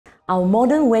Our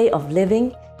modern way of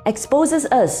living exposes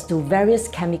us to various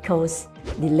chemicals,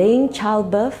 delaying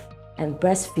childbirth and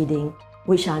breastfeeding,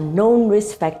 which are known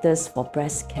risk factors for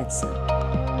breast cancer.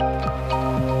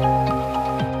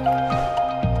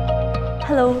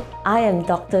 Hello, I am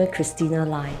Dr. Christina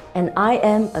Lai, and I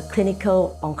am a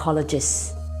clinical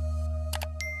oncologist.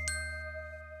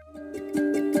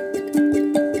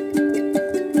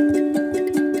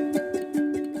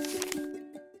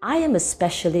 I am a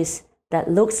specialist that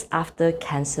looks after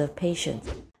cancer patients.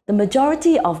 The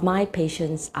majority of my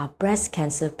patients are breast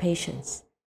cancer patients,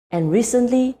 and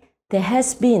recently there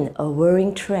has been a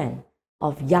worrying trend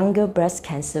of younger breast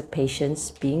cancer patients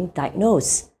being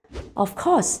diagnosed. Of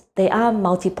course, there are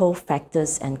multiple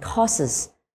factors and causes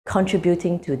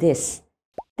contributing to this.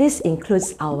 This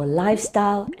includes our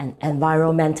lifestyle and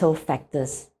environmental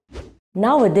factors.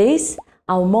 Nowadays,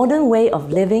 our modern way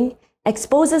of living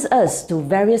exposes us to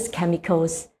various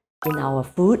chemicals in our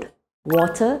food,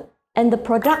 water, and the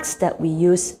products that we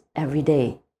use every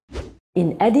day.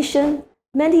 In addition,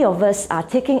 many of us are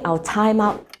taking our time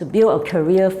out to build a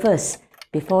career first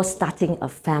before starting a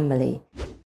family.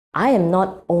 I am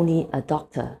not only a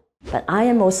doctor, but I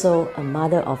am also a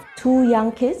mother of 2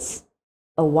 young kids,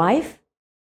 a wife,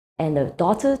 and a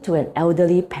daughter to an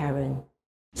elderly parent.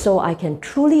 So I can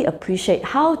truly appreciate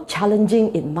how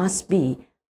challenging it must be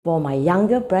for my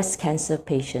younger breast cancer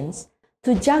patients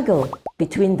to juggle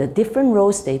between the different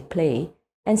roles they play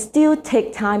and still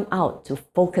take time out to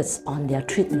focus on their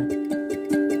treatment.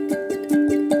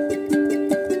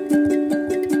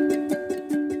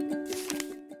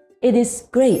 It is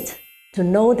great to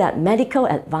know that medical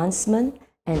advancement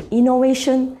and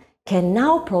innovation can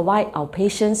now provide our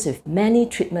patients with many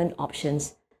treatment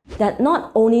options that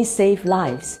not only save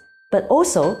lives, but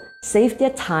also save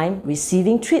their time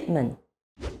receiving treatment.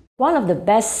 One of the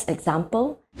best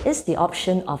examples is the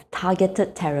option of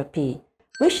targeted therapy,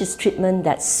 which is treatment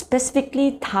that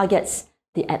specifically targets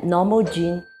the abnormal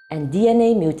gene and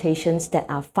DNA mutations that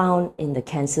are found in the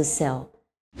cancer cell.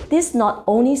 This not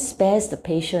only spares the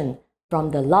patient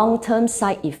from the long-term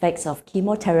side effects of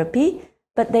chemotherapy,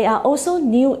 but there are also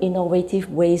new innovative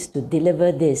ways to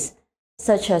deliver this,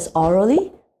 such as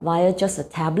orally, via just a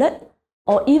tablet,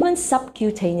 or even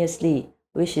subcutaneously,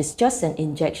 which is just an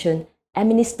injection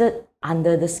administered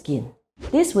under the skin.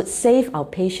 This would save our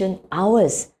patient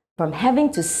hours from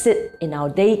having to sit in our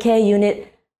daycare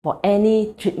unit for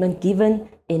any treatment given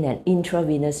in an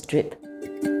intravenous drip.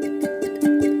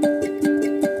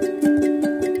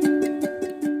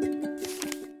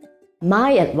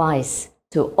 My advice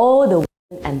to all the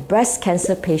women and breast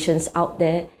cancer patients out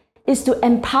there is to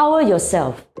empower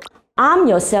yourself. Arm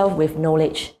yourself with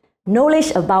knowledge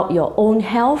about your own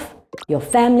health, your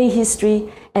family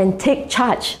history, and take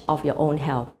charge of your own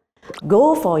health.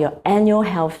 Go for your annual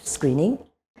health screening,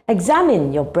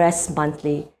 examine your breast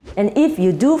monthly, and if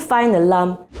you do find a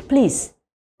lump, please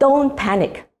don't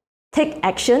panic. Take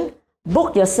action,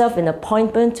 book yourself an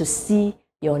appointment to see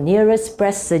your nearest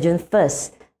breast surgeon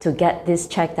first to get this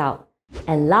checked out.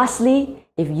 And lastly,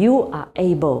 if you are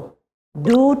able,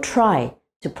 do try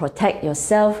to protect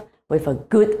yourself with a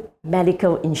good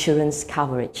medical insurance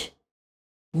coverage.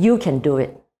 You can do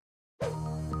it.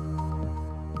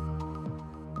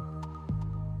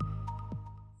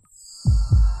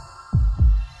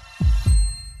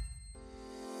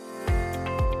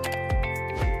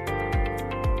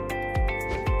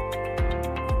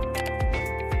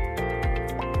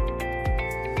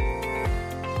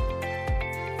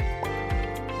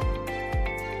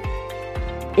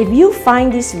 If you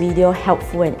find this video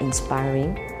helpful and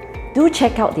inspiring, do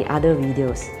check out the other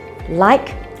videos.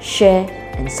 Like, share,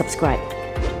 and subscribe.